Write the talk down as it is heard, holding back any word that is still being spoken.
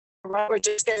Right, we're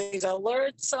just getting these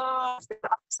alerts off.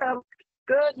 Awesome.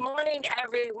 Good morning,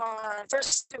 everyone.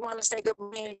 First, we want to say good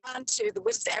morning to the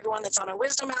wisdom, everyone that's on our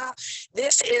Wisdom app.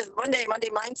 This is Monday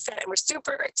Mindset, and we're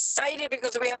super excited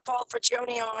because we have Paul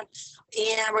Friccioni on,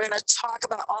 and we're going to talk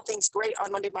about all things great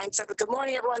on Monday Mindset. But good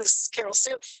morning, everyone. This is Carol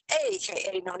Sue,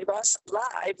 aka Naughty Boss,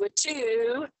 live with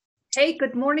two. Hey,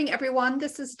 good morning, everyone.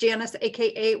 This is Janice,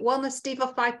 aka Wellness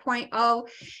Diva 5.0.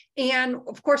 And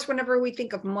of course, whenever we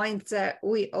think of mindset,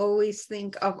 we always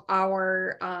think of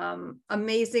our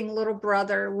amazing little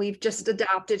brother. We've just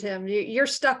adopted him. You're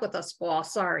stuck with us, Paul.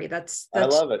 Sorry, that's I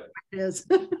love it. It is.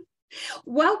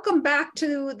 Welcome back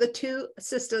to the Two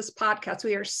Sisters podcast.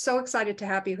 We are so excited to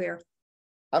have you here.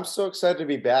 I'm so excited to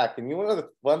be back. And one of the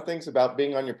fun things about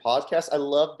being on your podcast, I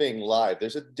love being live.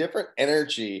 There's a different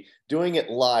energy doing it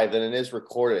live than it is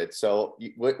recorded. So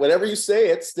whatever you say,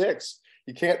 it sticks.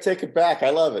 You can't take it back.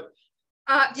 I love it.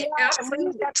 Yeah,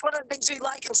 that's one of the things we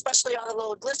like, especially all the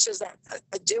little glitches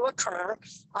that do occur.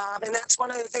 And that's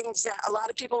one of the things that a lot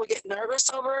of people will get nervous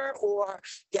over or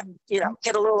get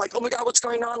a little like, oh my God, what's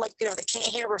going on? Like, they can't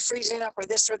hear, we're freezing up or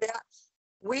this or that.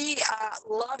 We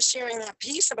love sharing that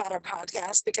piece about our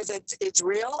podcast because it's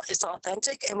real, it's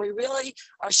authentic, and we really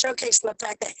are showcasing the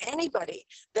fact that anybody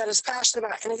that is passionate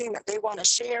about anything that they want to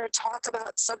share, talk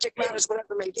about, subject matters,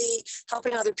 whatever it may be,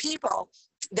 helping other people,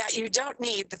 that you don't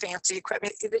need the fancy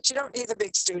equipment, that you don't need the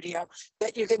big studio,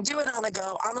 that you can do it on the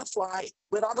go, on the fly,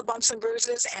 with all the bumps and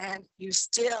bruises, and you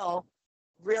still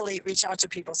really reach out to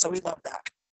people. So we love that.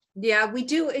 Yeah, we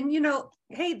do. And,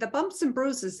 hey, the bumps and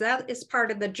bruises, that is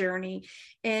part of the journey.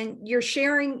 And you're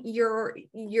sharing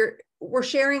we're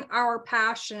sharing our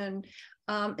passion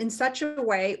in such a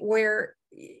way where,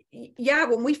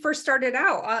 when we first started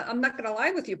out, I'm not going to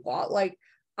lie with you, Paul,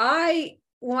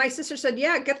 when my sister said,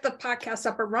 get the podcast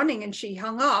up and running, and she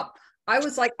hung up, I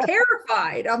was like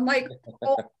terrified. I'm like,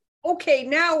 oh, okay,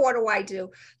 now what do I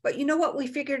do? But you know what? We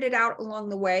figured it out along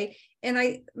the way.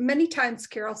 And many times,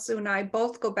 Carol Sue and I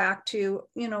both go back to,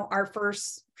 our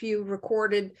first few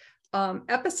recorded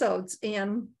episodes,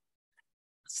 and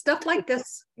stuff like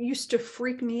this used to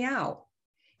freak me out,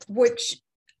 which,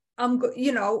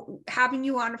 having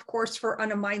you on, of course,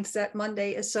 on a Mindset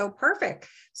Monday is so perfect.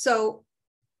 So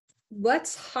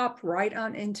let's hop right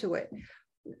on into it.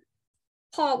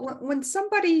 Paul, when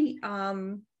somebody,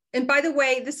 and by the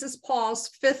way, this is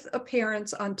Paul's 5th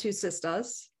appearance on Two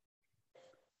Sisters.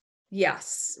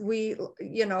 Yes, we,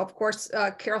 of course,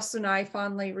 Carol and I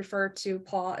fondly refer to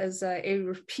Paul as a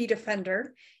repeat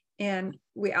offender. And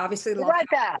we obviously like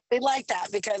that. We like that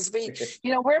because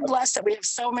we're blessed that we have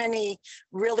so many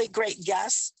really great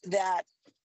guests that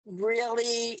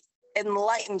really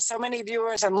enlighten so many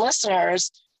viewers and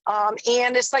listeners.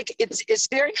 And it's like, it's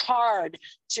very hard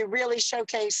to really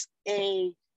showcase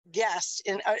a guest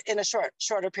in a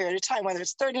shorter period of time, whether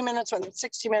it's 30 minutes, whether it's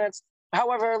 60 minutes,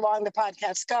 however long the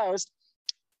podcast goes.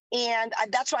 And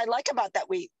that's what I like about that.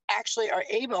 We actually are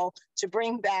able to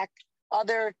bring back hold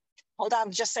on,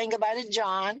 I'm just saying goodbye to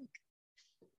John.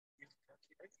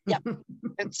 Yep.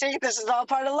 And see, this is all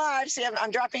part of live. See,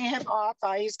 I'm dropping him off.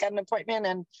 He's got an appointment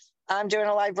and I'm doing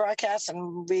a live broadcast,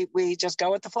 and we just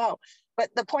go with the flow.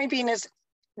 But the point being is,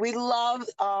 we love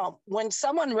when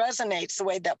someone resonates the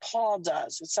way that Paul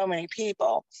does with so many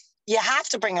people. You have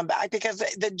to bring them back because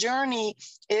the journey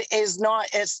is not,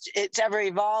 it's ever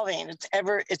evolving.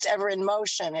 It's ever in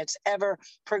motion. It's ever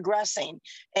progressing.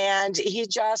 And he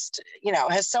just,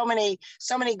 has so many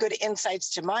good insights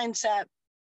to mindset,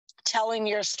 telling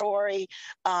your story,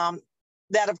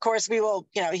 that of course he will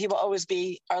always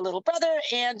be our little brother.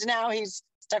 And now he's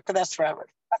stuck with us forever.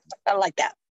 I like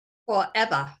that.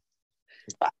 Forever.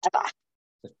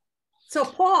 So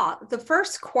Paul, the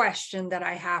first question that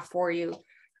I have for you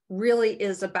really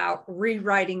is about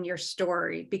rewriting your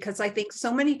story, because I think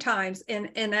so many times, and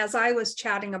as I was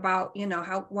chatting about,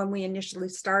 how when we initially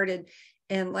started,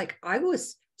 and I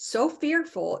was so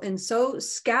fearful and so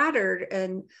scattered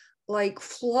and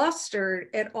flustered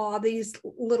at all these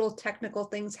little technical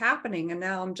things happening. And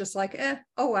now I'm just like,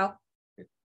 oh, well.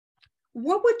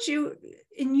 What would you,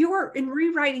 in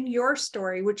rewriting your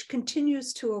story, which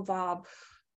continues to evolve,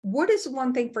 what is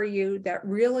one thing for you that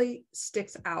really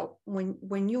sticks out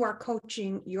when you are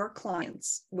coaching your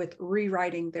clients with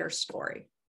rewriting their story?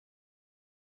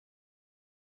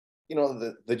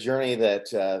 The journey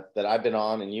that I've been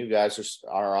on, and you guys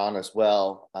are on as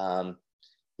well.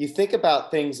 You think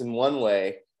about things in one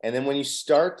way, and then when you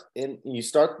start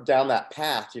down that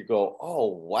path, you go, oh,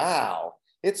 wow,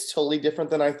 it's totally different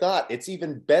than I thought. It's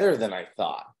even better than I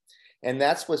thought. And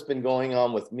that's what's been going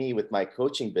on with me with my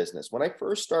coaching business. When I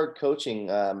first started coaching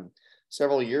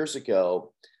several years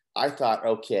ago, I thought,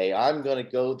 okay, I'm going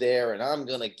to go there and I'm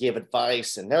going to give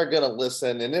advice and they're going to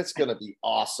listen and it's going to be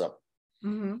awesome.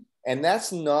 Mm-hmm. And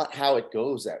that's not how it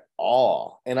goes at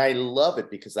all. And I love it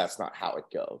because that's not how it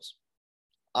goes.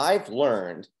 I've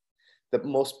learned that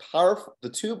the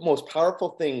two most powerful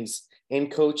things in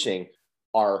coaching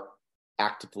are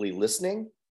actively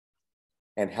listening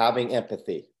and having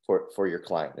empathy for your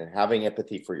client and having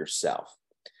empathy for yourself.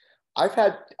 I've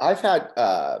had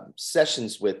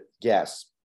sessions with guests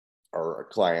or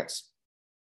clients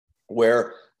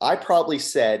where I probably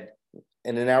said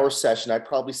in an hour session, I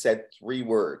probably said 3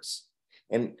 words.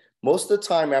 And most of the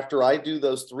time after I do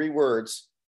those 3 words,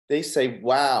 they say,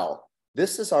 wow,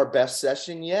 this is our best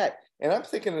session yet. And I'm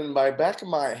thinking in my back of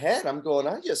my head, I'm going,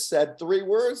 I just said 3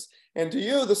 words. And to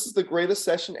you, this is the greatest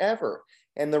session ever.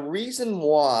 And the reason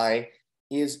why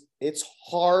is it's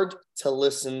hard to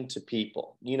listen to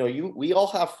people. You know, we all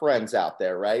have friends out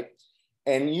there, right?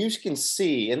 And you can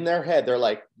see in their head,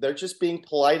 they're just being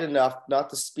polite enough not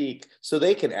to speak so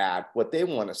they can add what they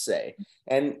want to say.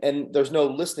 And there's no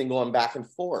listening going back and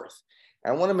forth.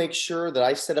 And I want to make sure that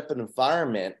I set up an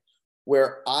environment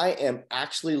where I am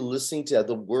actually listening to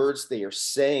the words they are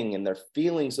saying and their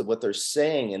feelings of what they're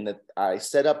saying. And that I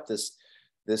set up this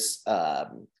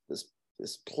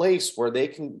place where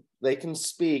they can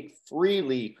speak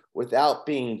freely without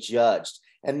being judged.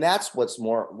 And that's what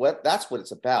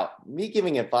it's about. Me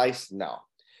giving advice, no,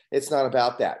 it's not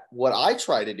about that. What I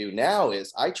try to do now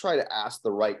is I try to ask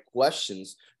the right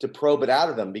questions to probe it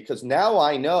out of them, because now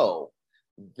I know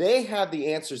they have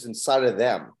the answers inside of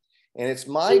them. And it's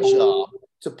my job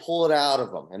to pull it out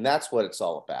of them. And that's what it's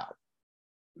all about.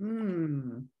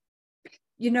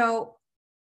 You know,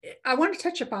 I want to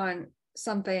touch upon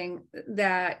something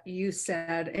that you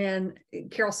said, and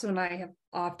Carol Sue and I have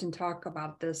often talked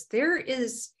about this. There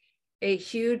is a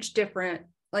huge difference.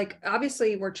 Like,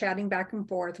 obviously we're chatting back and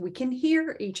forth. We can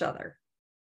hear each other,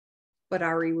 but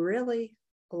are we really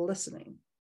listening?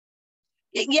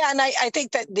 Yeah. And I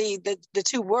think that the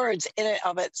 2 words in and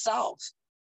of itself,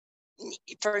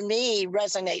 for me,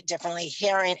 resonate differently,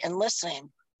 hearing and listening,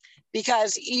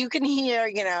 because you can hear,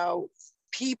 you know,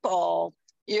 people,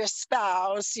 your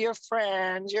spouse, your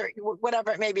friend, your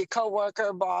whatever it may be,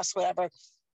 coworker, boss, whatever,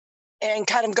 and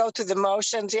kind of go through the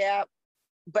motions. Yeah.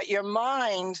 But your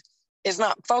mind is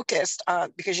not focused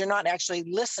because you're not actually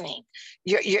listening.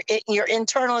 You're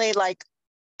internally like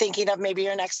thinking of maybe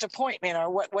your next appointment, or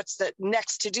what's the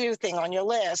next to do thing on your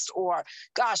list, or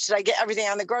gosh, did I get everything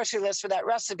on the grocery list for that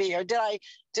recipe, or did I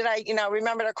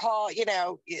remember to call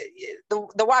the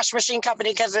wash machine company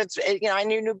because it's I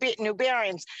knew new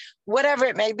bearings, whatever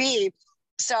it may be.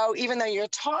 So even though you're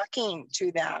talking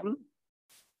to them,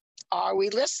 are we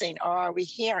listening or are we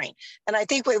hearing? And I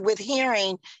think with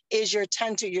hearing is you're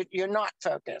not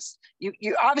focused.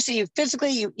 You obviously, you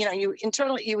physically, you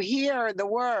internally, you hear the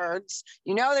words,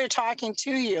 they're talking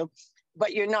to you,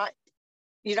 but you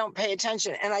don't pay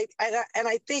attention. And I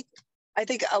think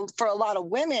for a lot of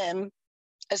women,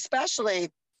 especially,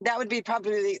 that would be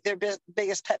probably their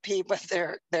biggest pet peeve with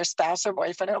their spouse or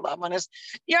boyfriend or loved one is,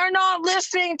 you're not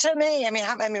listening to me. I mean,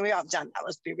 we all have done that.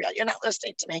 Let's be real. You're not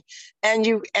listening to me. And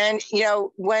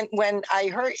when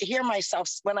I hear myself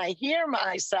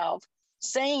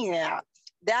saying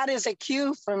that is a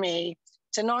cue for me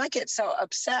to not get so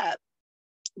upset,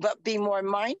 but be more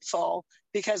mindful,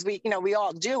 because we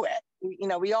all do it.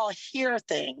 We all hear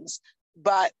things,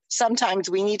 but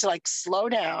sometimes we need to slow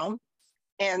down.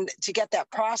 And to get that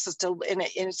process and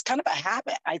it's kind of a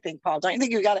habit, I think, Paul. Don't you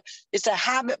think it's a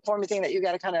habit forming thing that you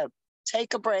got to kind of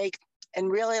take a break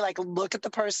and really look at the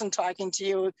person talking to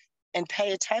you and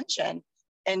pay attention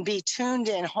and be tuned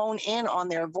in, hone in on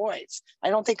their voice. I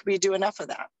don't think we do enough of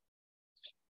that.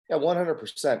 Yeah,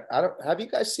 100%. Have you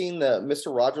guys seen the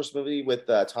Mr. Rogers movie with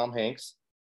Tom Hanks?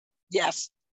 Yes.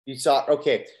 You saw,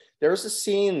 okay. There's a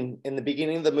scene in the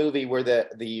beginning of the movie where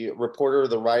the reporter,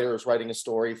 the writer, is writing a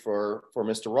story for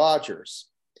Mr. Rogers.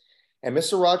 And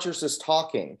Mr. Rogers is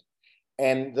talking.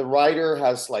 And the writer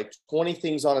has 20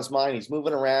 things on his mind. He's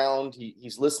moving around.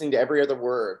 He's listening to every other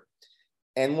word.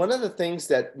 And one of the things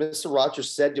that Mr.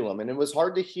 Rogers said to him, and it was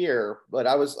hard to hear, but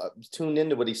I was tuned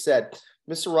into what he said.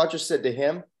 Mr. Rogers said to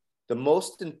him, the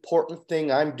most important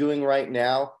thing I'm doing right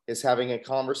now is having a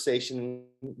conversation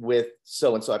with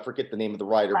so-and-so. I forget the name of the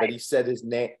writer, right. But he said his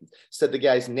name, said the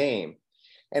guy's name.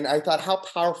 And I thought, how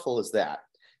powerful is that?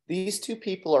 These 2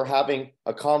 people are having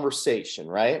a conversation,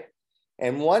 right?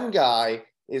 And one guy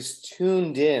is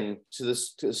tuned in to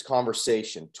this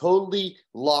conversation, totally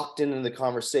locked into the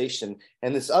conversation.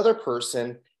 And this other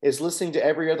person is listening to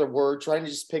every other word, trying to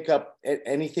just pick up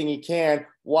anything he can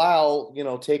while, you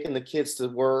know, taking the kids to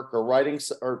work or writing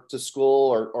or to school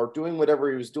or doing whatever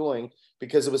he was doing,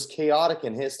 because it was chaotic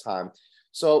in his time.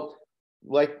 So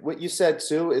like what you said,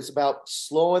 Sue, it's about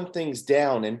slowing things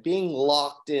down and being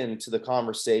locked into the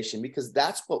conversation, because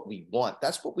that's what we want.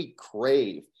 That's what we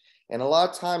crave. And a lot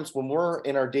of times when we're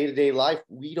in our day-to-day life,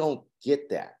 we don't get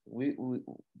that. We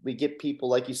get people,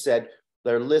 like you said,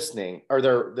 they're listening, or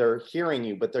they're hearing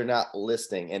you, but they're not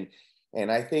listening.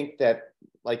 And I think that,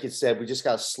 like you said, we just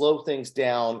got to slow things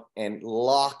down and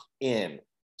lock in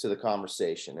to the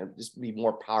conversation and just be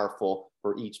more powerful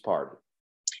for each party.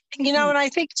 You know, and I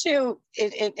think too,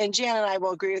 and Jan and I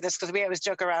will agree with this, because we always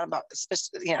joke around about,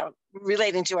 you know,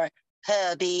 relating to our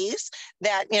hubbies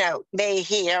that, you know, they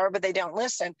hear, but they don't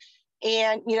listen.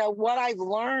 And, you know, what I've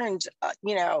learned,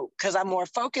 you know, because I'm more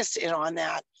focused in on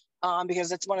that,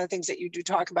 because it's one of the things that you do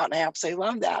talk about, and I absolutely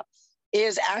love that,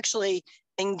 is actually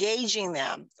engaging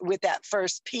them with that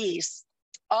first piece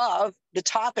of the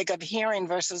topic of hearing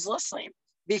versus listening.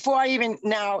 Before I even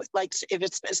now, like if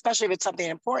it's, especially if it's something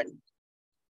important,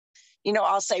 you know,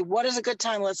 I'll say, what is a good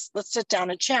time? Let's sit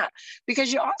down and chat,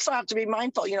 because you also have to be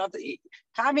mindful, you know,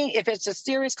 if it's a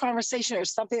serious conversation or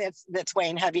something that's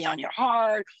weighing heavy on your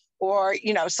heart, or,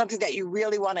 you know, something that you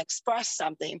really want to express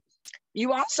something,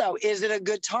 you also, is it a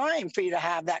good time for you to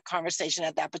have that conversation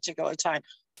at that particular time?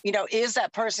 You know, is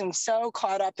that person so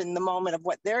caught up in the moment of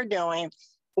what they're doing,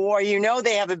 or, you know,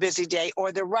 they have a busy day,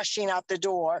 or they're rushing out the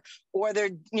door, or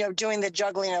they're, you know, doing the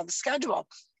juggling of the schedule.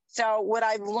 So what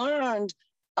I've learned,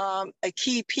 a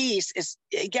key piece is,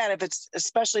 again, if it's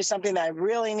especially something that I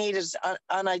really need is,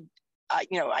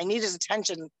 you know, I need his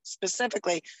attention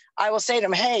specifically, I will say to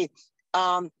him, hey,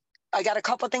 I got a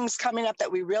couple of things coming up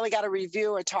that we really got to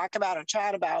review or talk about or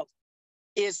chat about.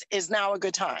 Is now a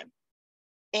good time?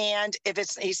 And if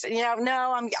it's, he said, you know,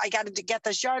 no, I got to get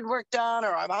this yard work done,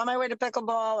 or I'm on my way to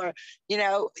pickleball, or, you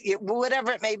know,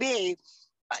 whatever it may be.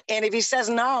 And if he says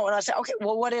no, and I say, okay,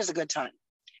 well, what is a good time?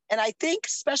 And I think,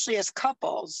 especially as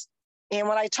couples, and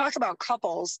when I talk about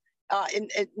couples,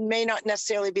 it may not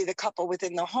necessarily be the couple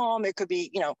within the home. It could be,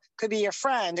 you know, could be your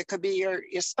friend, it could be your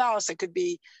spouse, it could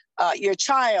be your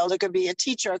child, it could be a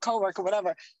teacher, a coworker,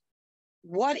 whatever.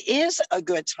 What is a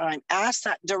good time? Ask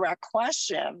that direct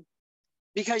question,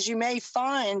 because you may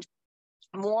find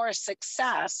more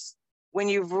success when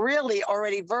you've really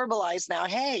already verbalized now,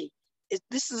 hey,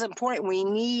 this is important. We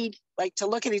need like to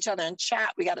look at each other and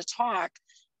chat. We got to talk.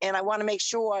 And I want to make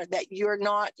sure that your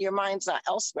mind's not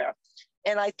elsewhere.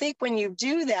 And I think when you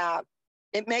do that,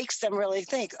 it makes them really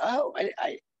think, oh,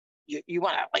 you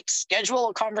want to like schedule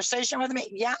a conversation with me?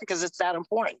 Yeah, because it's that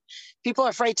important. People are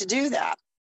afraid to do that.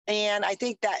 And I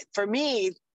think that for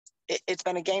me, it's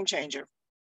been a game changer.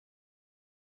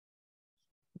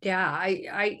 Yeah,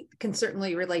 I can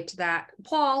certainly relate to that.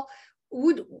 Paul,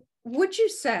 would you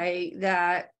say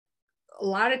that a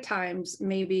lot of times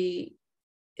maybe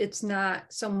it's not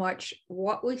so much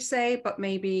what we say, but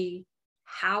maybe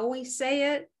how we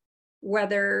say it,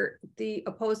 whether the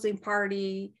opposing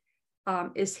party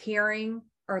is hearing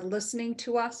or listening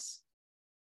to us?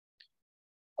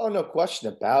 Oh, no question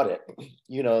about it.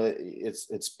 You know,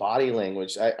 it's body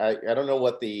language. I don't know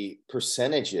what the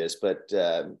percentage is, but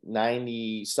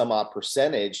 90 some odd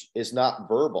percentage is not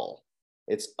verbal.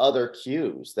 It's other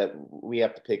cues that we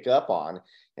have to pick up on.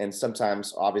 And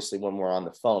sometimes, obviously, when we're on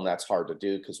the phone, that's hard to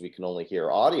do because we can only hear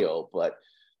audio. But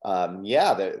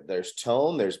yeah, there's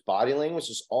tone, there's body language,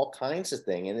 there's all kinds of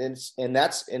things, and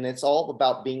it's all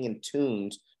about being in tune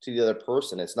to the other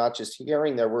person. It's not just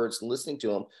hearing their words and listening to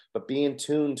them, but being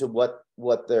tuned to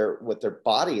what their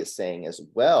body is saying as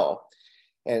well.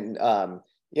 And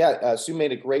Sue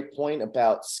made a great point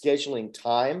about scheduling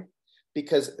time,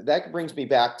 because that brings me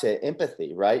back to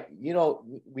empathy, right? You know,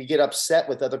 we get upset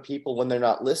with other people when they're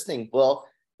not listening. Well,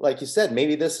 like you said,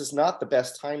 maybe this is not the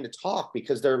best time to talk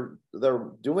because they're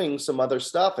doing some other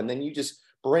stuff, and then you just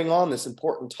bring on this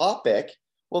important topic.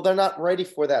 Well, they're not ready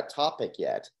for that topic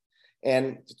yet.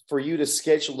 And for you to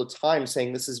schedule a time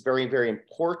saying this is very, very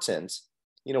important,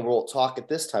 you know, we'll talk at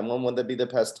this time. When would that be the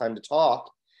best time to talk?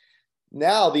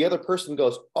 Now the other person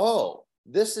goes, oh,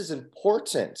 this is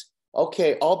important.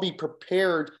 Okay, I'll be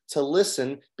prepared to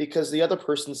listen because the other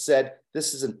person said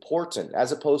this is important,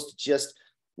 as opposed to just,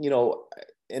 you know,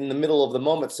 in the middle of the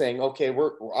moment saying, okay,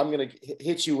 I'm going to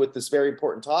hit you with this very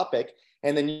important topic.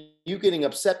 And then you getting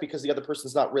upset because the other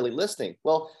person's not really listening.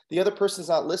 Well, the other person's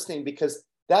not listening because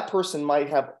that person might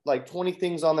have like 20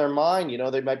 things on their mind. You know,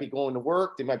 they might be going to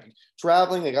work, they might be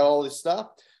traveling, they got all this stuff.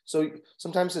 So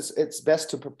sometimes it's best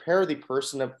to prepare the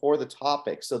person for the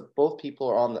topic so both people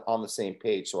are on the same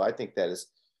page. So I think that is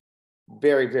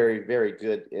very, very, very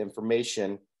good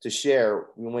information to share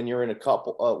when you're in a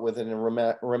couple within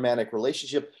a romantic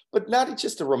relationship, but not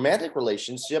just a romantic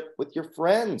relationship with your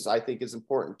friends. I think is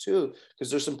important too,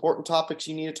 because there's important topics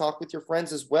you need to talk with your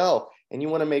friends as well. And you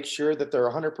want to make sure that they're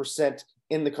 100%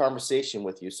 in the conversation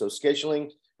with you. So scheduling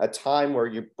a time where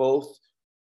you're both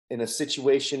in a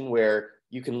situation where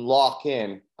you can lock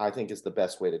in, I think is the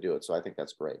best way to do it. So I think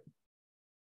that's great.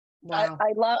 Wow.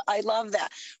 I love that.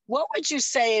 What would you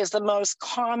say is the most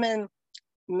common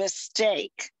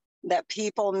mistake that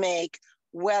people make,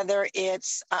 whether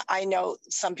it's, I know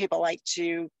some people like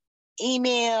to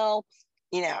email,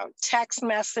 text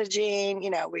messaging,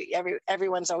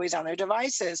 everyone's always on their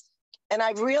devices. And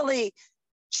I really,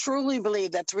 truly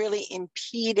believe that's really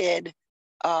impeded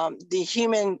the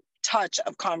human touch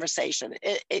of conversation.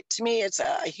 To me, it's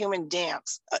a human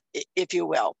dance, if you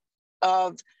will,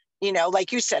 of,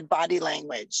 like you said, body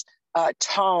language,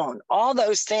 tone, all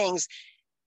those things.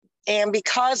 And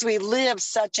because we live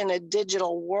such in a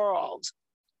digital world,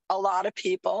 a lot of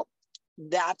people,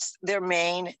 that's their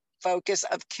main focus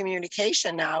of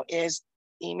communication now is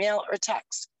email or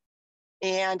text.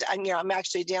 And I'm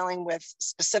actually dealing with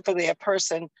specifically a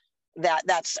person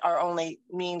that's our only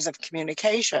means of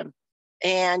communication.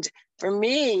 And for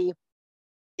me,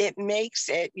 it makes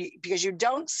it, because you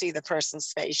don't see the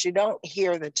person's face, you don't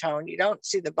hear the tone, you don't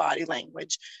see the body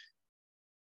language.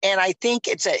 And I think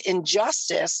it's an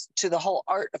injustice to the whole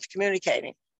art of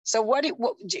communicating. So what do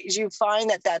you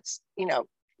find that's,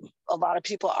 a lot of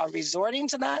people are resorting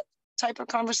to that type of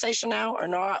conversation now or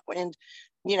not? And,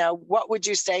 what would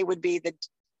you say would be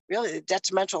really the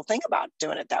detrimental thing about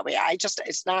doing it that way?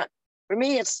 It's not, for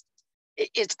me, it's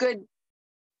good.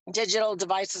 Digital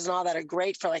devices and all that are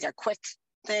great for like a quick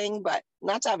thing, but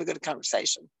not to have a good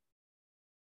conversation.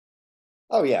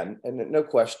 Oh yeah, and no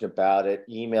question about it.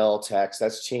 Email, text,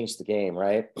 that's changed the game,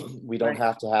 right? We don't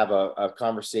have to have a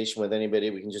conversation with anybody.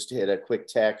 We can just hit a quick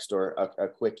text or a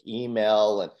quick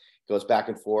email, and it goes back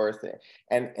and forth.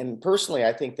 And personally,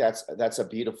 I think that's a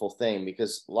beautiful thing,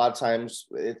 because a lot of times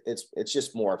it's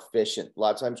just more efficient. A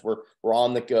lot of times we're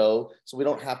on the go, so we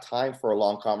don't have time for a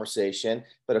long conversation.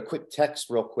 But a quick text,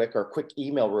 real quick, or a quick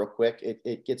email, real quick,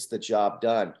 it gets the job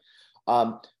done.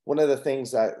 One of the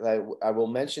things that I will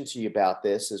mention to you about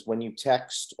this is when you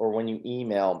text or when you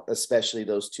email, especially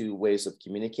those two ways of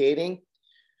communicating,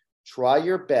 try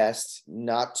your best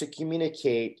not to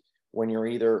communicate when you're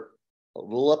either a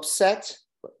little upset,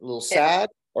 a little sad,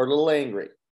 or a little angry,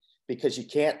 because you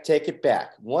can't take it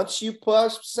back. Once you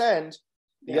push send,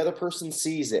 the other person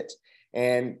sees it.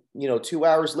 And, 2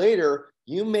 hours later,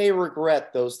 you may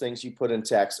regret those things you put in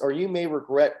text, or you may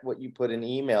regret what you put in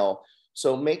email.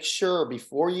 So make sure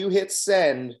before you hit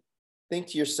send, think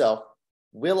to yourself,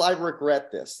 will I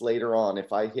regret this later on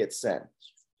if I hit send?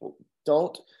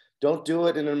 Don't do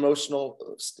it in an emotional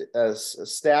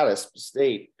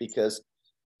state, because,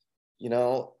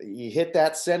 you hit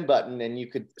that send button and you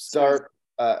could start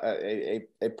a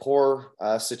poor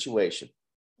situation.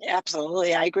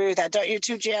 Absolutely. I agree with that. Don't you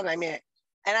too, Jan? I mean,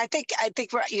 and I think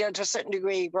we're, to a certain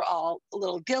degree, we're all a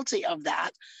little guilty of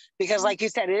that, because like you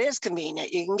said, it is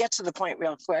convenient. You can get to the point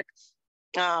real quick.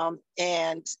 But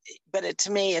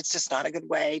to me, it's just not a good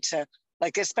way to,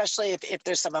 like, especially if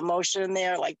there's some emotion in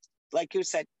there, like you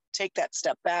said, take that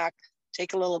step back,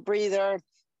 take a little breather,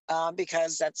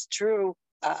 because that's true.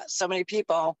 So many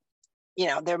people,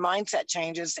 their mindset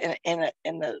changes in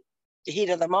the heat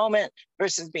of the moment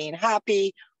versus being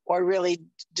happy or really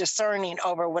discerning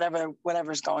over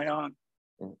whatever's going on.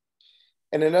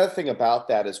 And another thing about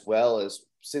that as well is,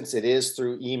 since it is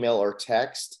through email or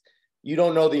text, you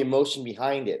don't know the emotion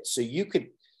behind it. So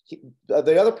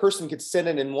the other person could send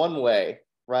it in one way,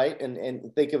 right?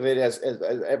 And think of it as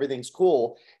everything's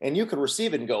cool. And you could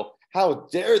receive it and go, how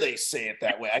dare they say it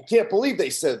that way? I can't believe they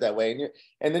said it that way.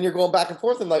 And then you're going back and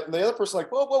forth, and the other person like,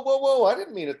 whoa, I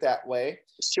didn't mean it that way.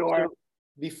 Sure. So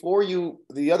before you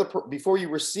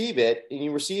receive it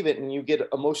and you get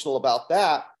emotional about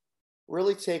that,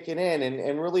 really take it in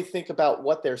and really think about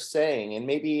what they're saying, and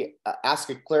maybe ask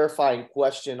a clarifying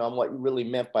question on what you really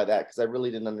meant by that, because I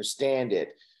really didn't understand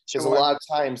it. Because a lot of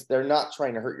times they're not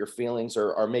trying to hurt your feelings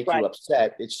or make you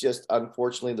upset. It's just,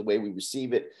 unfortunately, the way we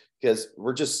receive it, because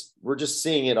we're just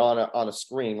seeing it on a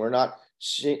screen. We're not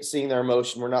seeing their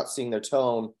emotion. We're not seeing their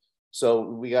tone. So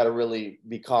we got to really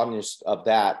be conscious of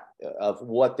that, of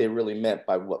what they really meant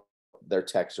by what their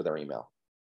text or their email.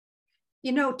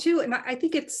 Too, and I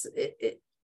think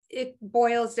it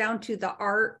boils down to the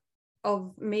art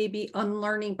of maybe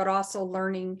unlearning, but also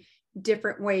learning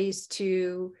different ways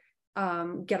to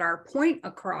get our point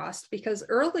across. Because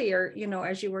earlier,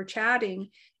 as you were chatting,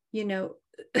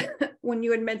 when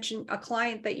you had mentioned a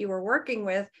client that you were working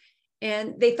with,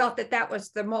 and they thought that that was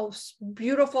the most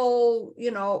beautiful,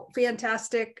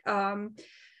 fantastic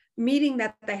meeting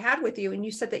that they had with you. And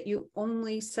you said that you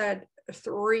only said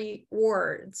 3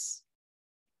 words.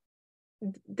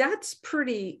 That's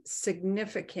pretty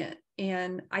significant.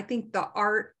 And I think the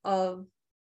art of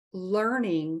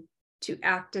learning to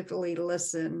actively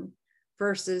listen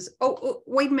versus, oh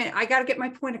wait a minute, I got to get my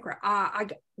point across. I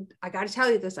got to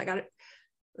tell you this.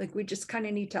 We just kind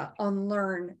of need to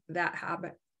unlearn that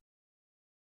habit.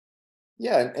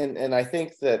 Yeah, and I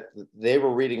think that they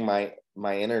were reading my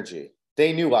energy.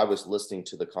 They knew I was listening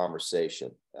to the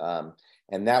conversation,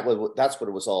 and that's what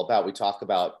it was all about. We talk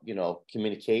about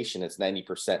communication. It's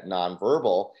 90%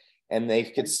 nonverbal, and they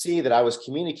could see that I was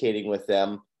communicating with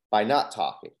them by not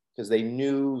talking, because they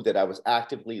knew that I was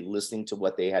actively listening to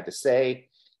what they had to say,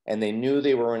 and they knew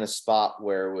they were in a spot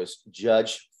where it was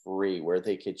judge free, where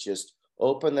they could just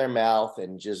open their mouth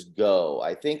and just go.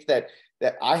 I think that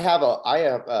I have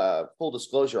full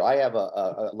disclosure, I have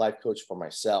a life coach for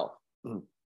myself.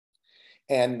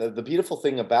 And the beautiful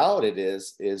thing about it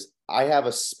is I have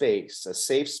a safe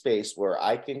space where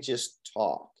I can just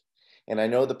talk. And I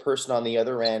know the person on the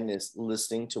other end is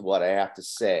listening to what I have to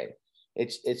say.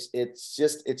 It's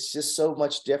just so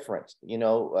much different,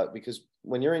 because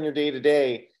when you're in your day to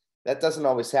day, that doesn't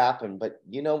always happen. But,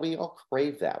 we all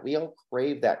crave that. We all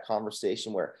crave that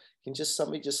conversation where can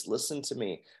somebody just listen to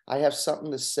me? I have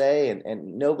something to say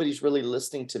and nobody's really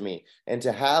listening to me. And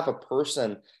to have a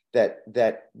person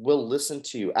that will listen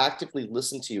to you, actively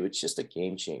listen to you, it's just a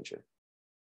game changer.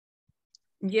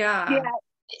 Yeah.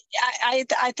 I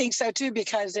think so too,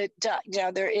 because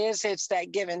it's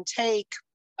that give and take.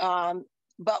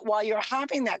 But while you're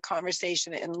having that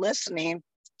conversation and listening,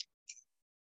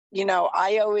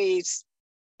 I always,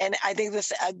 and I think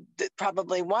this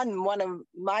probably one of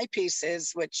my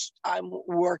pieces, which I'm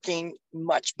working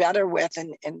much better with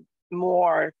and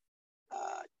more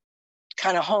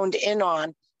kind of honed in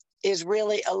on, is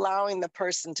really allowing the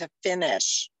person to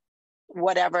finish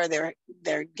whatever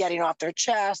they're getting off their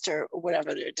chest or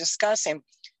whatever they're discussing.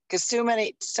 Because so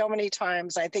many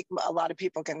times, I think a lot of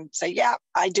people can say, yeah,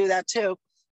 I do that too,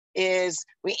 is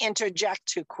we interject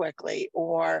too quickly,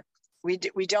 or we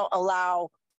don't allow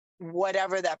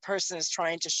whatever that person is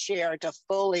trying to share to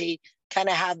fully kind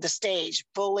of have the stage,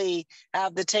 fully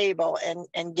have the table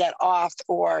and get off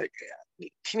or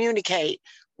communicate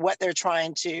what they're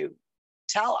trying to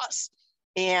tell us.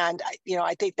 And,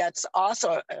 I think that's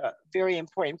also a very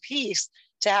important piece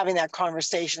to having that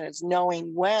conversation, is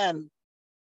knowing when,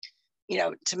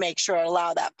 to make sure,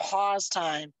 allow that pause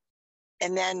time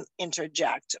and then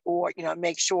interject, or,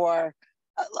 make sure.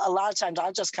 A lot of times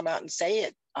I'll just come out and say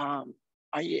it.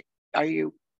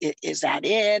 Is that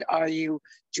it? Do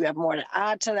you have more to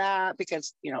add to that?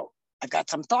 Because, I've got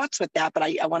some thoughts with that, but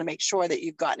I want to make sure that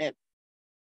you've gotten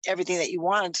everything that you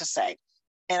wanted to say.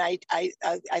 And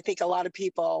I think a lot of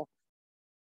people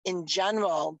in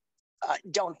general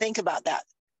don't think about that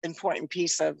important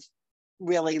piece of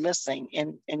really listening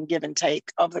and give and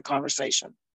take of the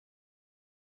conversation.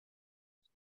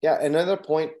 Yeah, another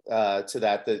point to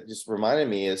that just reminded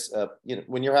me is,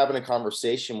 when you're having a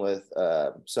conversation with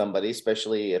somebody,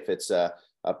 especially if it's a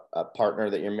partner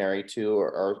that you're married to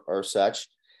or such,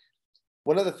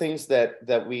 one of the things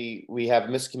that we have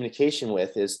miscommunication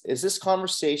with is this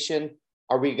conversation,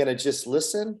 are we going to just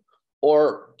listen,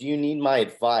 or do you need my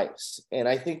advice? And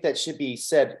I think that should be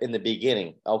said in the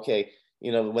beginning. Okay,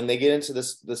 when they get into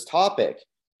this topic,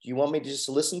 do you want me to just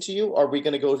listen to you? Or are we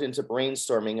going to go into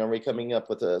brainstorming? Are we coming up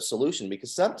with a solution?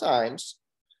 Because sometimes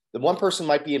the one person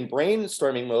might be in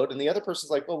brainstorming mode and the other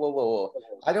person's like, whoa.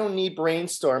 I don't need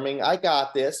brainstorming. I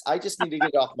got this. I just need to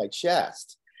get it off my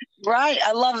chest. Right.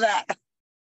 I love that.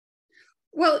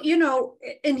 Well,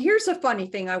 and here's a funny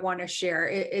thing I want to share.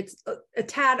 It's a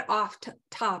tad off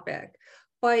topic,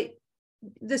 but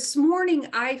this morning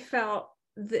I felt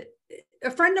that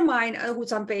a friend of mine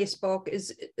who's on Facebook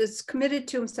is committed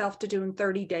to himself to doing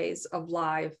 30 days of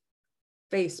live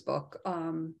Facebook,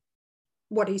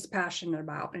 what he's passionate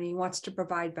about, and he wants to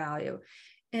provide value.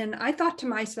 And I thought to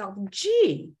myself,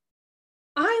 gee,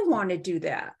 I want to do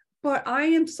that, but I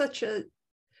am such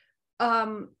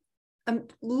I'm a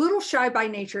little shy by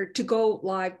nature to go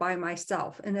live by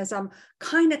myself. And as I'm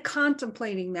kind of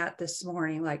contemplating that this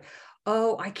morning, like,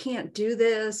 oh, I can't do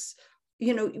this.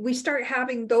 We start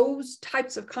having those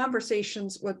types of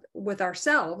conversations with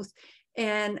ourselves.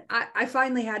 And I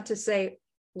finally had to say,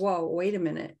 whoa, wait a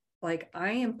minute. Like,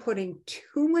 I am putting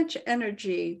too much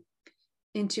energy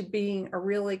into being a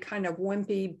really kind of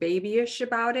wimpy babyish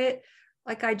about it.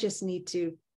 Like I just need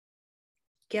to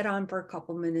get on for a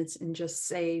couple minutes and just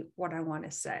say what I want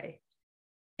to say.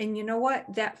 And you know what?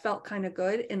 That felt kind of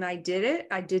good. And I did it.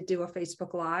 I did do a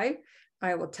Facebook Live.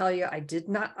 I will tell you,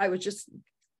 I was just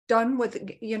done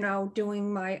with,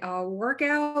 doing my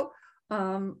workout,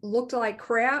 looked like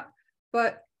crap,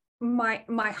 but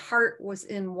my heart was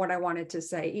in what I wanted to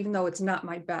say, even though it's not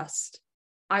my best.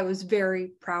 I was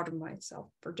very proud of myself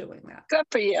for doing that. Good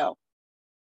for you.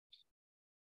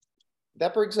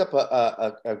 That brings up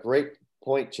a great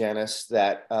point, Janice,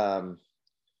 that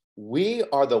we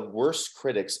are the worst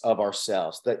critics of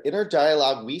ourselves. The inner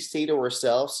dialogue we say to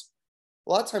ourselves,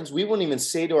 a lot of times we won't even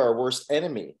say to our worst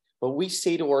enemy, but we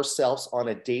say to ourselves on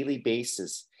a daily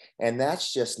basis. And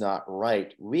that's just not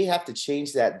right. We have to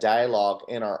change that dialogue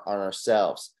on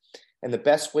ourselves. And the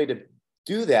best way to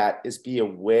do that is be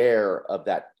aware of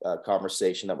that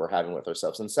conversation that we're having with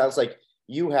ourselves. And it sounds like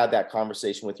you had that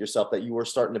conversation with yourself, that you were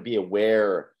starting to be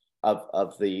aware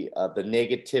of the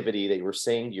negativity that you were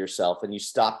saying to yourself, and you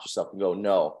stopped yourself and go,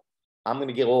 no, I'm going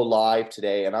to go live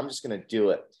today and I'm just going to do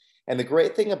it. And the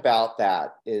great thing about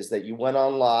that is that you went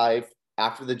on live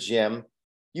after the gym.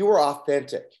 You were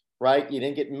authentic, right? You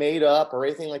didn't get made up or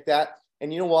anything like that.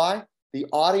 And you know why? The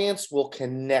audience will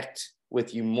connect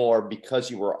with you more because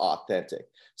you were authentic.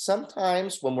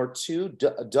 Sometimes when we're too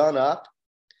done up,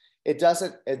 it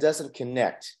doesn't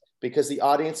connect, because the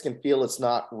audience can feel it's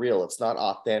not real, it's not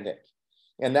authentic.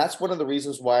 And that's one of the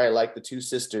reasons why I like the Two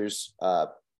Sisters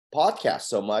podcast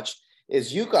so much,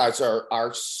 is you guys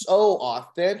are so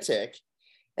authentic,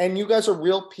 and you guys are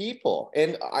real people.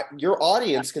 And your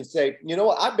audience can say, you know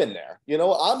what, I've been there. You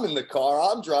know, I'm in the car,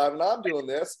 I'm driving, I'm doing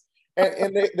this.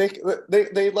 And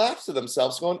they laugh to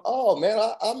themselves going, oh man,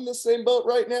 I'm in the same boat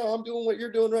right now. I'm doing what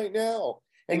you're doing right now.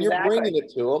 And You're bringing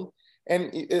it to them.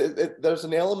 And there's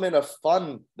an element of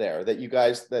fun there that you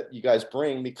guys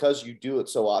bring, because you do it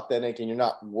so authentic, and you're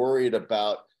not worried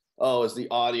about, oh, is the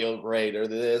audio great or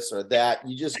this or that.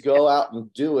 You just go out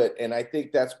and do it. And I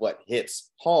think that's what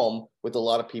hits home with a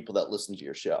lot of people that listen to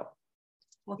your show.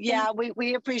 Well, yeah,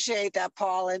 we appreciate that,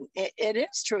 Paul. And it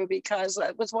is true, because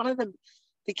it was one of the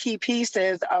key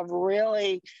pieces of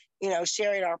really,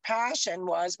 sharing our passion,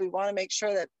 was we want to make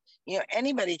sure that,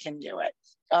 anybody can do it.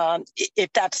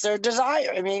 If that's their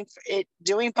desire. I mean,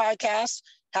 doing podcasts,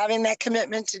 having that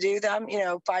commitment to do them,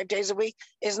 5 days a week,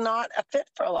 is not a fit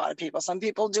for a lot of people. Some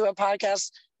people do a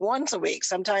podcast once a week.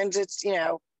 Sometimes it's,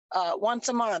 once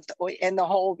a month, and the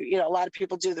whole, a lot of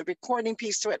people do the recording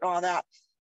piece to it and all that.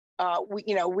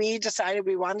 We decided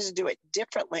we wanted to do it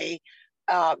differently,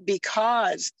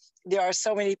 because there are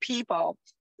so many people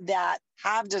that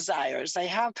have desires, they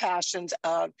have passions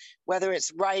of, whether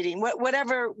it's writing,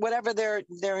 whatever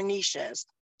their niche is,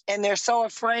 and they're so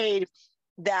afraid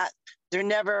that they're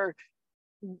never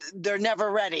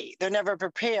ready, they're never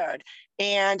prepared.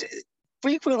 And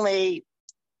frequently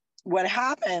what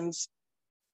happens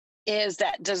is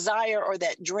that desire or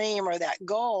that dream or that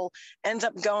goal ends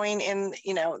up going in,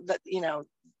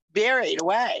 buried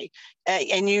away,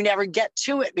 and you never get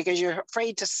to it because you're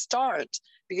afraid to start,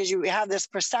 because you have this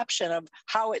perception of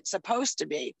how it's supposed to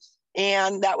be.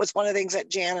 And that was one of the things that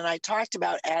Jan and I talked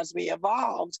about as we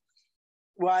evolved,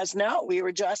 was no, we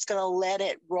were just going to let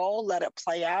it roll, let it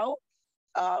play out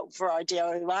for our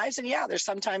daily lives. And yeah, there's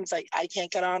sometimes like I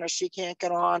can't get on, or she can't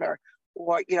get on, or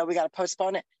we got to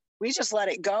postpone it. We just let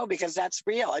it go, because that's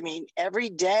real. I mean, every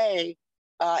day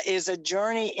is a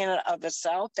journey in and of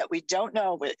itself that we don't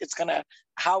know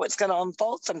how it's gonna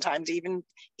unfold. Sometimes even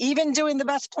doing the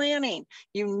best planning,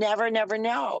 you never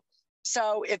know.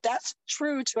 So if that's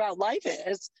true to how life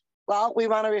is, well, we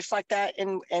want to reflect that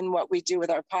in what we do with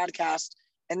our podcast.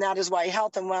 And that is why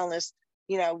health and wellness,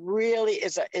 really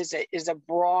is a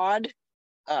broad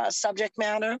subject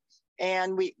matter.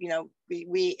 And we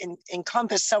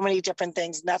encompass so many different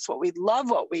things. And that's what we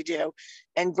love what we do.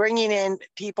 And bringing in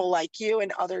people like you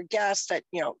and other guests that,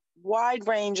 wide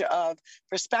range of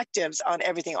perspectives on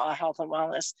everything, on health and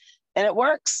wellness. And it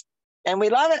works. And we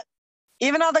love it.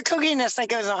 Even all the cookiness that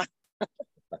goes on.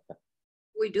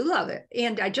 We do love it.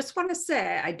 And I just want to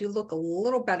say, I do look a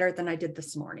little better than I did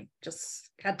this morning. Just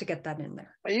had to get that in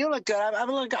there. Well, you look good.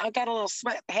 I got a little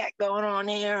sweat hat going on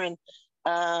here. And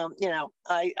I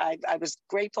was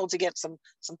grateful to get some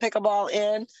pickleball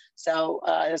in. So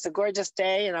it's a gorgeous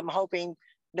day, and I'm hoping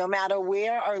no matter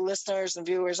where our listeners and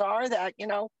viewers are, that,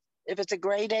 if it's a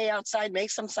gray day outside,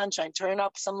 make some sunshine, turn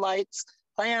up some lights,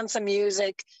 play on some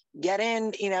music, get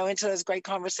in, into those great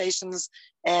conversations,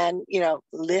 and,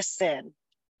 listen.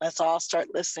 Let's all start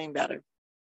listening better.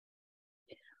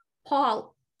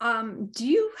 Paul, Do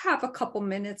you have a couple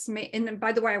minutes? And then,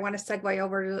 by the way, I want to segue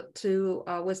over to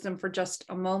wisdom for just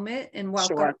a moment and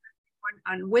welcome Sure.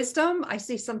 everyone on wisdom. I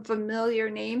see some familiar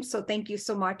names, so thank you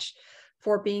so much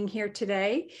for being here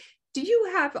today. Do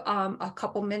you have a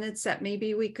couple minutes that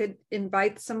maybe we could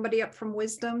invite somebody up from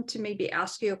wisdom to maybe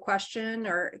ask you a question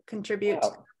or contribute to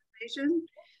the conversation?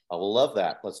 I will love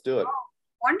that. Let's do it.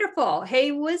 Wonderful.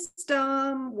 Hey,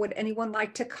 wisdom. Would anyone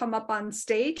like to come up on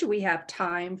stage? We have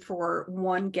time for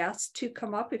one guest to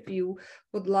come up if you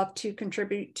would love to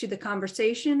contribute to the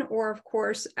conversation, or of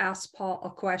course, ask Paul a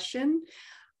question.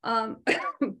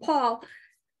 Paul,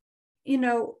 you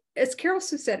know, as Carol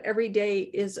Sue said, every day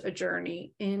is a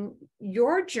journey. In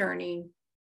your journey,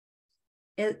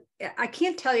 I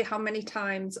can't tell you how many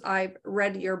times I've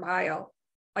read your bio,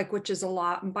 like, which is a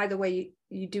lot. And by the way,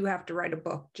 you do have to write a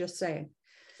book, just saying.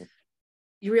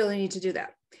 You really need to do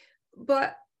that.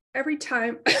 But every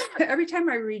time, every time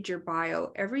I read your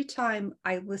bio, every time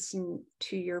I listen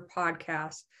to your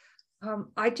podcast,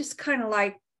 I just kind of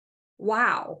like,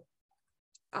 wow,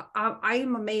 I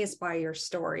am amazed by your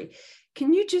story.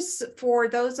 Can you just, for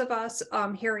those of us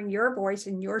hearing your voice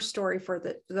and your story for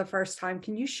the first time,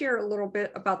 can you share a little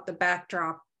bit about the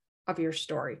backdrop of your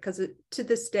story? Because it, to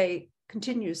this day,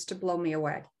 continues to blow me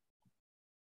away.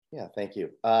 Yeah, thank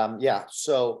you.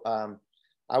 So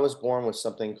I was born with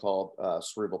something called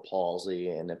cerebral palsy.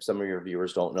 And if some of your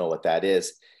viewers don't know what that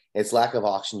is, it's lack of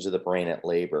oxygen to the brain at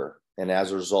labor. And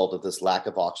as a result of this lack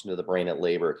of oxygen to the brain at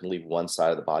labor, it can leave one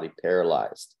side of the body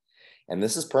paralyzed. And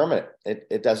this is permanent.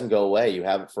 It doesn't go away. You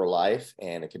have it for life,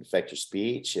 and it can affect your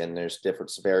speech, and there's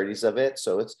different severities of it.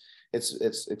 So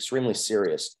it's extremely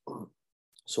serious.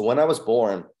 So when I was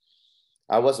born,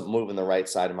 I wasn't moving the right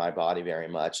side of my body very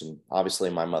much. And obviously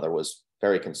my mother was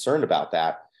very concerned about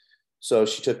that. So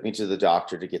she took me to the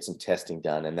doctor to get some testing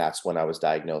done. And that's when I was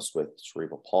diagnosed with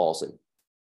cerebral palsy.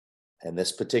 And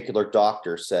this particular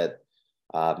doctor said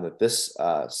that this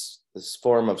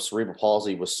form of cerebral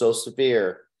palsy was so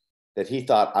severe that he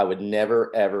thought I would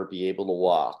never, ever be able to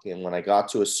walk. And when I got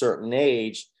to a certain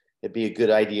age, it'd be a good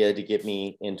idea to get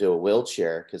me into a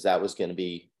wheelchair, because that was going to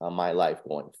be my life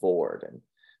going forward. And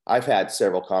I've had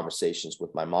several conversations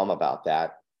with my mom about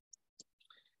that.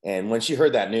 And when she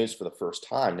heard that news for the first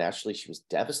time, naturally, she was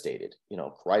devastated,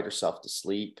 cried herself to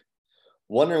sleep,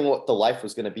 wondering what the life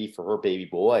was going to be for her baby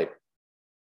boy.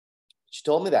 She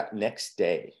told me that next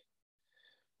day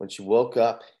when she woke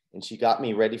up and she got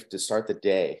me ready to start the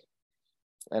day.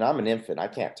 And I'm an infant. I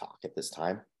can't talk at this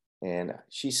time. And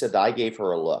she said I gave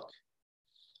her a look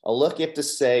if to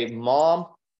say, Mom,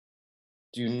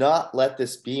 do not let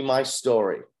this be my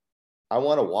story. I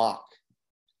want to walk.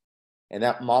 And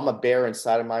that mama bear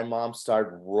inside of my mom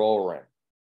started roaring.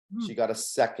 She got a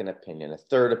second opinion, a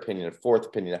third opinion, a fourth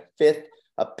opinion, a fifth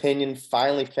opinion,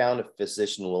 finally found a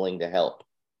physician willing to help.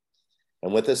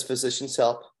 And with this physician's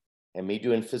help and me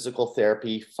doing physical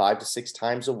therapy 5 to 6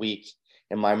 times a week,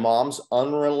 and my mom's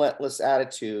unrelentless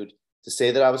attitude to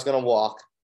say that I was going to walk,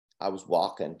 I was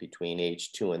walking between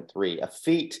age 2 and 3, a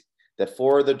feat that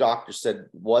 4 of the doctors said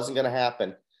wasn't going to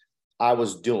happen, I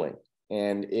was doing.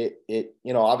 And it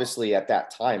obviously at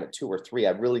that time at 2 or 3, I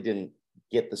really didn't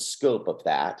get the scope of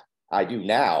that. I do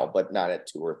now, but not at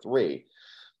 2 or 3.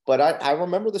 But I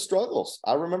remember the struggles.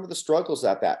 I remember the struggles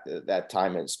at that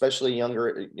time, and especially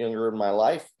younger in my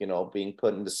life, being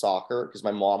put into soccer because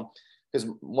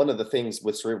one of the things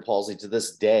with cerebral palsy to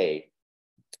this day,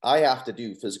 I have to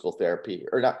do physical therapy,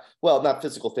 or not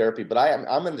physical therapy, but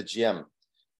I'm in the gym.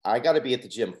 I got to be at the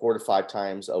gym 4 to 5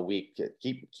 times a week to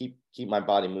keep my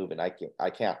body moving. I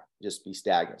can't just be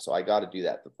stagnant. So I got to do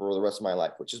that for the rest of my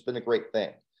life, which has been a great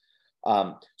thing.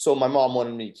 So my mom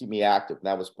wanted me to keep me active, and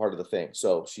that was part of the thing.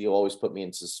 So she always put me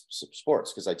into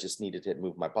sports because I just needed to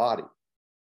move my body.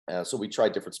 So we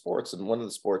tried different sports, and one of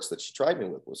the sports that she tried me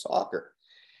with was soccer.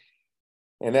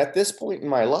 And at this point in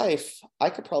my life, I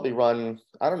could probably run,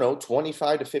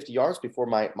 25 to 50 yards before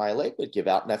my leg would give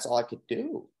out, and that's all I could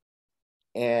do.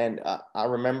 And I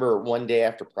remember one day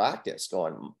after practice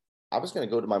I was going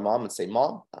to go to my mom and say,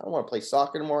 Mom, I don't want to play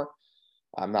soccer anymore.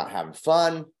 I'm not having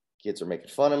fun. Kids are making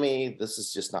fun of me. This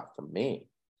is just not for me.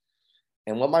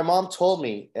 And what my mom told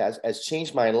me has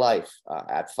changed my life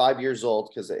at 5 years old,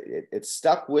 because it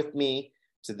stuck with me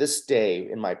to this day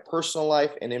in my personal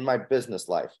life and in my business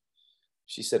life.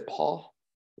 She said, Paul,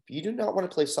 if you do not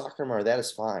want to play soccer anymore, that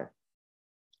is fine.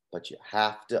 But you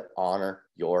have to honor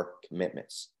your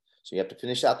commitments. So you have to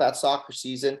finish out that soccer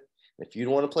season. And if you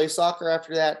don't want to play soccer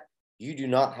after that, you do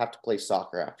not have to play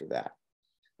soccer after that.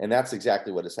 And that's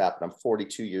exactly what has happened. I'm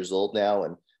 42 years old now,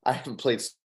 and I haven't played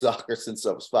soccer since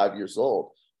I was 5 years old.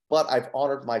 but I've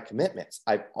honored my commitments.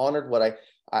 I've honored what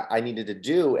I needed to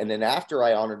do. And then after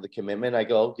I honored the commitment, I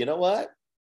go, you know what?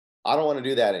 I don't want to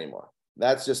do that anymore.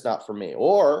 That's just not for me.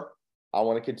 Or I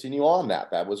want to continue on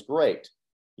that. That was great.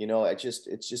 You know, it's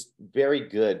just very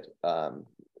good,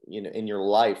 you know, in your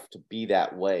life to be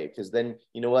that way, because then,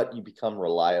 you know what, you become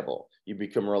reliable. You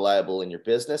become reliable in your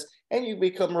business, and you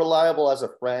become reliable as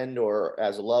a friend or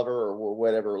as a lover or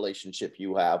whatever relationship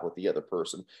you have with the other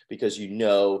person, because you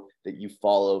know that you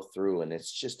follow through, and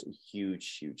it's just a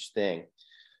huge, huge thing.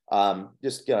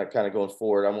 Just kind of going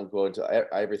forward, I won't go into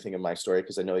everything in my story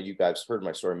because I know you guys heard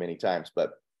my story many times,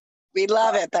 but We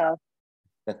love it though.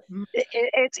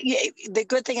 The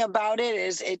good thing about it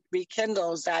is it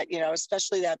rekindles that, you know,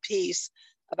 especially that piece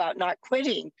about not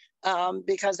quitting,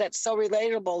 because that's so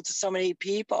relatable to so many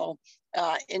people.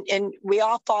 And we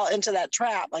all fall into that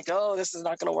trap, like, oh, this is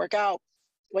not going to work out.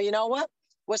 Well, you know what?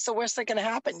 What's the worst that can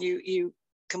happen? You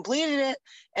completed it.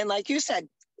 And like you said,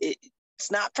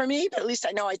 it's not for me, but at least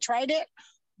I know I tried it,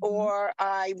 or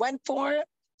I went for it.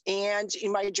 And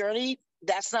in my journey,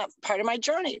 that's not part of my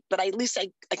journey, but at least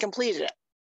I completed it.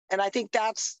 And I think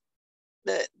that's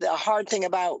the hard thing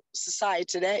about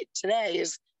society today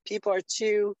is people are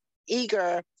too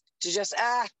eager to just,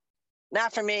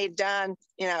 not for me, done,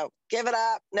 you know, give it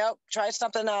up. Nope, try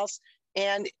something else.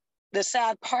 And the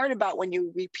sad part about when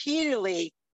you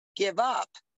repeatedly give up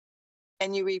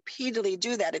and you repeatedly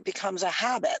do that, it becomes a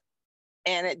habit,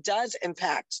 and it does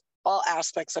impact all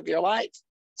aspects of your life.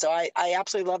 So I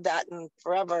absolutely love that, and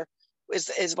forever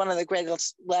is one of the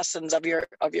greatest lessons of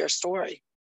your story.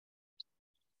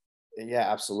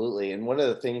 Yeah, absolutely. And one of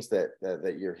the things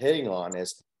that you're hitting on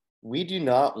is we do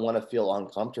not want to feel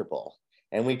uncomfortable,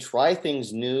 and we try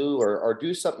things new or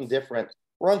do something different.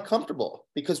 We're uncomfortable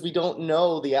because we don't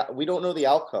know the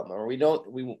outcome, or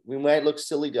we might look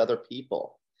silly to other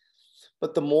people.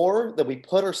 But the more that we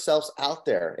put ourselves out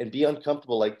there and be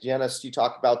uncomfortable, like Janice, you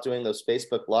talk about doing those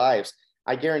Facebook lives,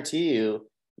 I guarantee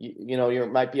you know, you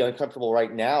might be uncomfortable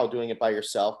right now doing it by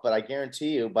yourself, but I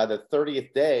guarantee you by the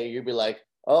 30th day, you'll be like,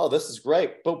 oh, this is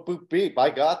great. Boop, boop, beep.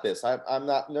 I got this. I'm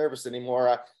not nervous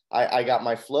anymore. I got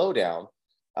my flow down,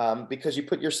 because you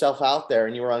put yourself out there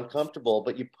and you were uncomfortable,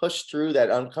 but you push through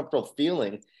that uncomfortable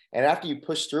feeling. And after you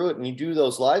push through it and you do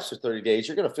those lives for 30 days,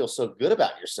 you're going to feel so good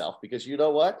about yourself, because you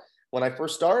know what? When I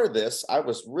first started this, I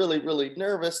was really, really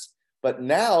nervous. But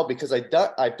now, because I've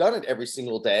done it every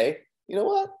single day, you know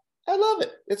what? I love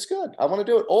it. It's good. I want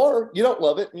to do it. Or you don't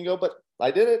love it and you go, but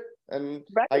I did it and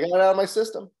I got it out of my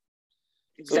system.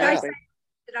 Exactly.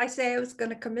 Did I say I was going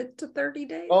to commit to 30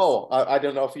 days? Oh, I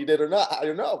don't know if you did or not. I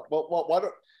don't know. Well, why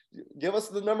don't give us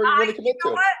the number you want to commit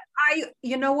to?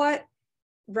 You know what?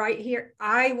 Right here,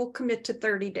 I will commit to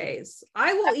 30 days.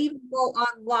 I will even go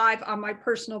on live on my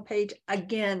personal page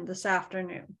again this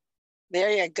afternoon.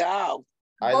 There you go.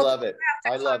 I love it.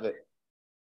 I love it.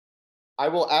 I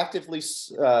will actively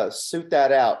suit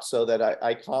that out so that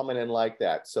I comment and like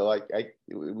that. So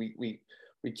we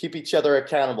keep each other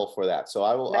accountable for that. So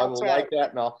I will That's right. like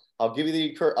that, and I'll give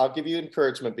you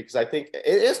encouragement, because I think it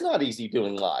is not easy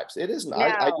doing lives. It isn't. No.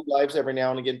 I do lives every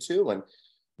now and again too, and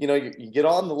you know, you get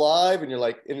on the live and you're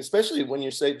like, and especially when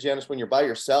you say, Janice, when you're by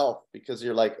yourself, because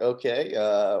you're like, okay,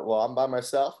 well, I'm by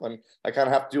myself and I kind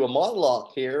of have to do a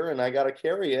monologue here and I got to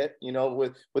carry it, you know,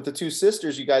 with the two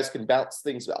sisters, you guys can bounce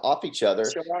things off each other.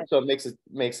 Sure. So it makes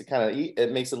it kind of,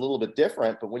 it makes it a little bit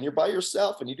different. But when you're by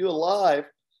yourself and you do a live,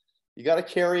 you got to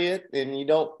carry it, and you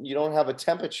don't have a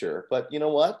temperature, but you know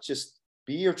what? Just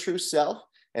be your true self.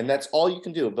 And that's all you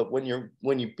can do. But when you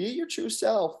be your true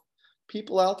self,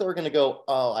 people out there are going to go,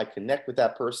 oh, I connect with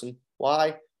that person.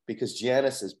 Why? Because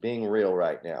Janice is being real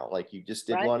right now. Like you just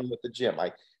did Right. one with the gym.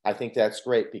 I think that's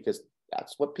great, because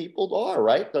that's what people are,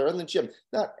 right? They're in the gym.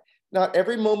 Not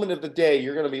every moment of the day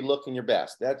you're going to be looking your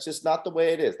best. That's just not the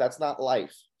way it is. That's not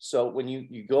life. So when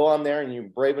you go on there and you're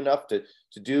brave enough to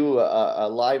do a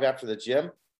live after the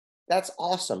gym, that's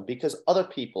awesome, because other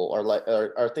people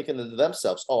are thinking to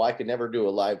themselves, oh, I could never do a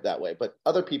live that way, but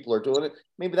other people are doing it.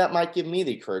 Maybe that might give me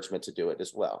the encouragement to do it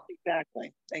as well.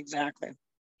 Exactly. Thank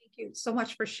you so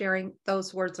much for sharing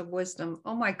those words of wisdom.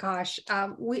 Oh my gosh.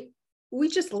 We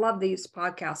just love these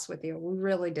podcasts with you. We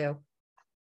really do.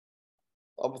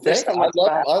 Thank you.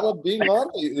 I love being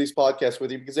on these podcasts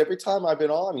with you, because every time I've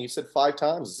been on, you said 5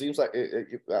 times. It seems like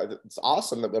it's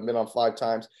awesome that I've been on 5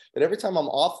 times. But every time I'm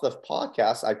off the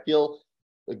podcast, I feel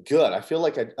good. I feel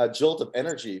like a jolt of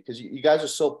energy, because you guys are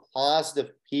so positive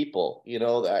people. You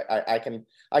know, I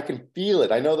can feel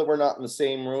it. I know that we're not in the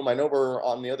same room. I know we're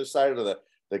on the other side of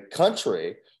the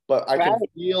country, but I can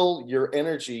feel your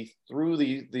energy through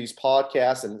these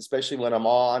podcasts, and especially when I'm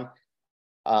on.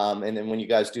 And then when you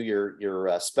guys do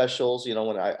your specials, you know,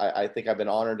 when I think I've been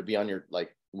honored to be on your,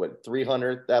 like, what,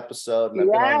 300th episode, and I've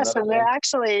been on Yes, another and they're one.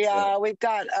 actually, Yeah. we've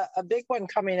got a big one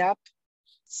coming up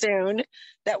soon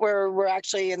that we're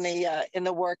actually in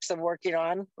the works of working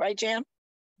on, right, Jan?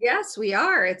 Yes, we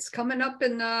are. It's coming up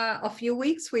in a few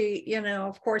weeks. We, you know,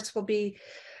 of course, will be,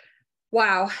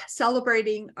 wow,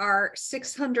 celebrating our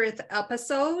 600th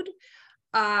episode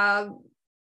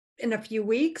in a few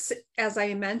weeks, as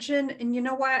I mentioned. And you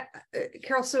know what,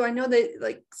 Carol Sue, I know that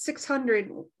like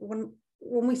 600, when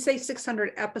we say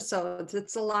 600 episodes,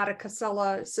 it's a lot of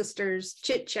Casella sisters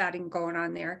chit-chatting going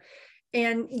on there.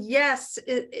 And yes,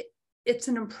 it's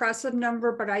an impressive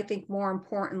number, but I think more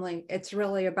importantly, it's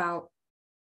really about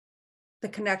the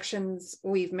connections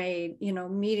we've made, you know,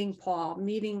 meeting Paul,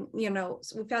 meeting, you know,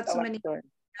 so we've had so many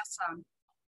guests on.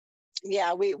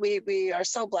 Yeah, we are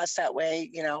so blessed that way.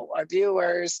 You know, our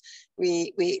viewers,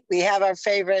 we have our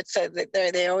favorites.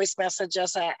 They always message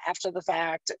us after the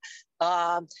fact,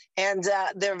 and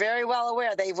they're very well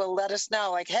aware. They will let us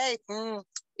know, like, hey,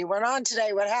 you weren't on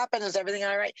today. What happened? Is everything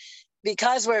all right?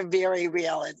 Because we're very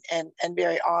real and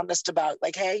very honest about,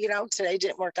 like, hey, you know, today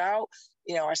didn't work out.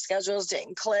 You know, our schedules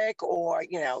didn't click, or,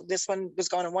 you know, this one was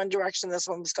going in one direction, this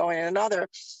one was going in another.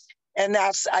 And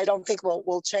that's, I don't think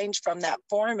we'll change from that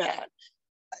format,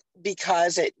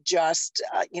 because it just,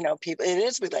 you know, people, it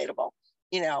is relatable,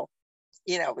 you know,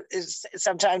 is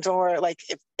sometimes when we're like,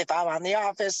 if I'm on the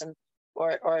office and,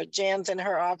 or Jan's in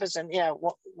her office, and, yeah,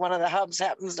 one of the hubs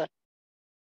happens to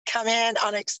come in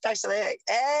unexpectedly, like,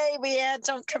 hey, we had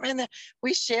someone come in there.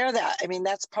 We share that. I mean,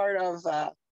 that's part of,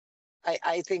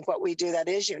 I think what we do that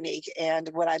is unique. And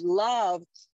what I love,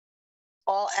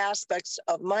 all aspects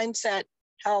of mindset,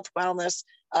 health, wellness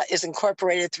is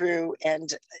incorporated through,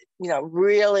 and, you know,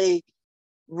 really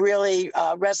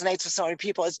resonates with so many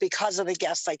people, is because of the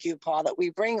guests like you, Paul, that we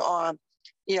bring on,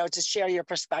 you know, to share your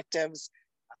perspectives.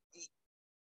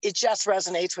 It just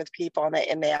resonates with people,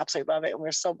 and they absolutely love it. And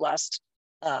we're so blessed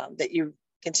that you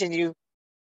continue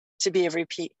to be a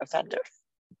repeat offender.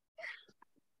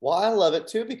 Well, I love it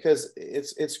too, because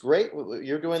it's great.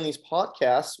 You're doing these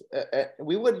podcasts.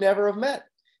 We would never have met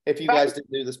if you guys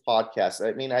didn't do this podcast.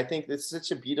 I mean, I think it's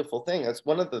such a beautiful thing. That's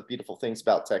one of the beautiful things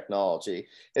about technology,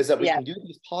 is that we can do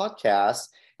these podcasts,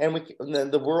 and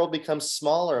then the world becomes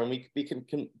smaller, and we can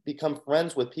become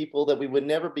friends with people that we would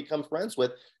never become friends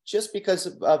with just because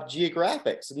of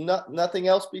geographics, nothing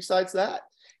else besides that.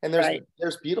 And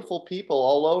there's beautiful people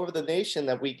all over the nation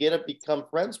that we get to become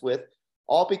friends with,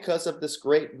 all because of this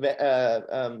great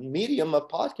medium of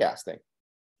podcasting.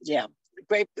 Yeah,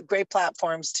 great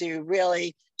platforms to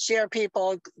really share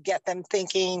people, get them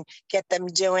thinking, get them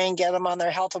doing, get them on their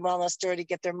health and wellness journey,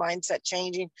 get their mindset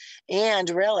changing, and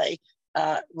really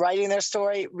writing their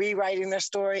story, rewriting their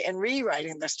story, and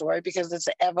rewriting their story, because it's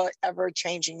an ever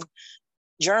changing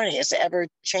journey. It's an ever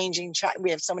changing.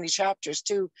 We have so many chapters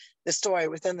to the story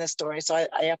within the story. So I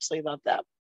absolutely love that.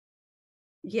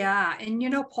 Yeah. And, you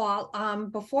know, Paul,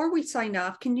 before we sign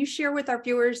off, can you share with our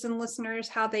viewers and listeners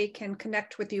how they can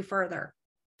connect with you further?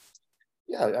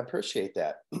 Yeah, I appreciate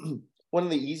that. One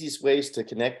of the easiest ways to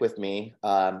connect with me,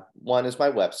 one is my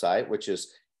website, which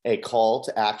is a call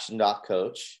to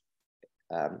action.coach,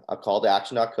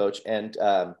 And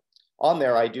on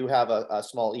there, I do have a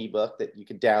small ebook that you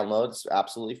can download. It's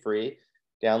absolutely free.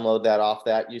 Download that off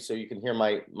that, so you can hear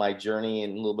my journey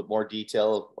in a little bit more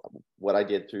detail of what I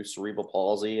did through cerebral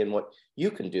palsy and what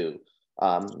you can do,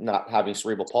 not having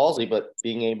cerebral palsy, but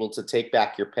being able to take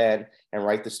back your pen and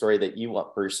write the story that you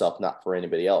want for yourself, not for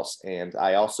anybody else. And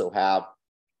I also have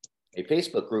a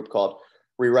Facebook group called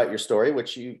Rewrite Your Story,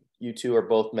 which you two are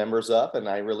both members of, and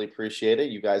I really appreciate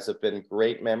it. You guys have been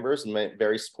great members and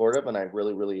very supportive, and I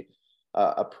really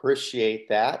appreciate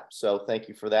that. So thank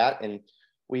you for that. And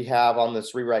we have on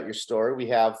this Rewrite Your Story, we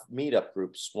have meetup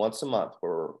groups once a month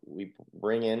where we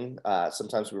bring in,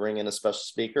 sometimes we bring in a special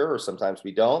speaker, or sometimes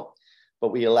we don't,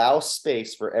 but we allow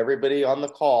space for everybody on the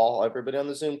call, everybody on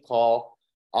the Zoom call,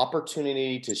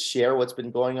 opportunity to share what's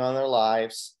been going on in their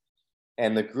lives.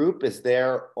 And the group is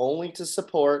there only to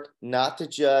support, not to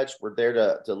judge. We're there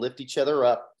to lift each other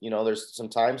up. You know, there's some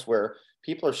times where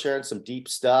people are sharing some deep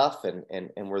stuff, and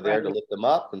we're there to lift them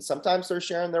up. And sometimes they're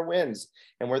sharing their wins,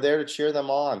 and we're there to cheer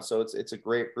them on. So it's a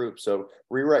great group. So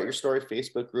Rewrite Your Story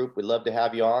Facebook group. We'd love to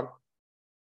have you on.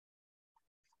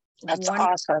 That's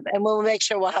awesome. And we'll make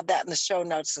sure we'll have that in the show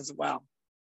notes as well.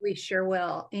 We sure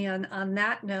will. And on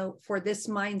that note, for this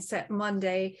Mindset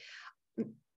Monday,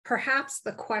 perhaps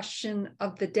the question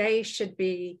of the day should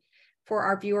be, for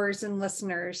our viewers and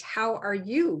listeners, how are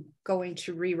you going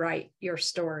to rewrite your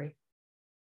story?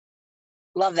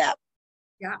 Love that.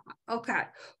 Okay.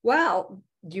 Well,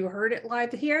 you heard it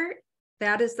live here.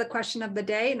 That is the question of the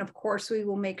day. And of course, we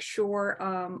will make sure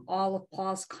all of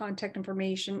Paul's contact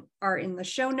information are in the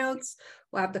show notes.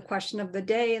 We'll have the question of the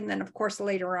day. And then of course,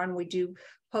 later on, we do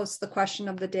post the question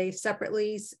of the day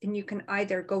separately. And you can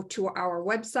either go to our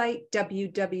website,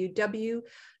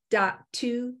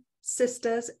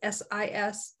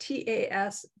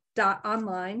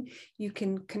 www.twosistas.online. You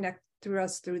can connect through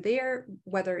us through there,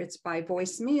 whether it's by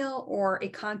voicemail or a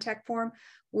contact form.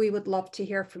 We would love to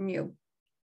hear from you.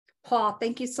 Paul,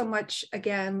 thank you so much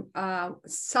again.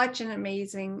 Such an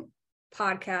amazing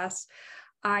podcast.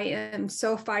 I am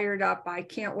so fired up. I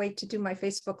can't wait to do my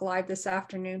Facebook Live this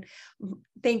afternoon.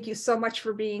 Thank you so much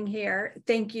for being here.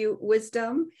 Thank you,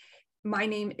 Wisdom. My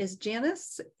name is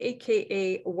Janice,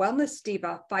 aka Wellness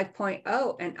Diva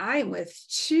 5.0, and I am with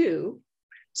Two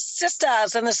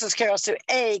Sisters, and this is Carol Sue,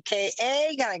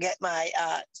 aka gonna get my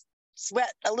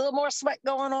a little more sweat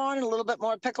going on, a little bit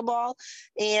more pickleball.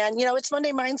 And it's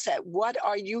Monday Mindset. What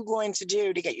are you going to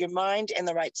do to get your mind in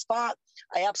the right spot?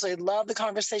 I absolutely love the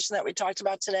conversation that we talked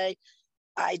about today.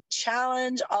 I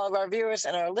challenge all of our viewers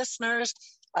and our listeners,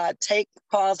 take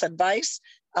Paul's advice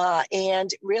and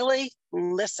really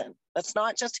listen. Let's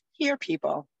not just hear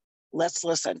people, let's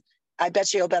listen. I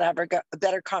bet you'll have a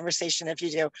better conversation if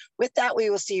you do. With that, we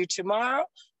will see you tomorrow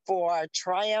for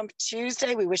Triumph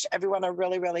Tuesday. We wish everyone a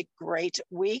really, really great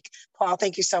week. Paul,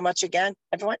 thank you so much again.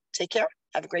 Everyone, take care.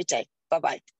 Have a great day.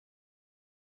 Bye-bye.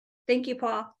 Thank you,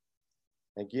 Paul.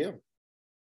 Thank you.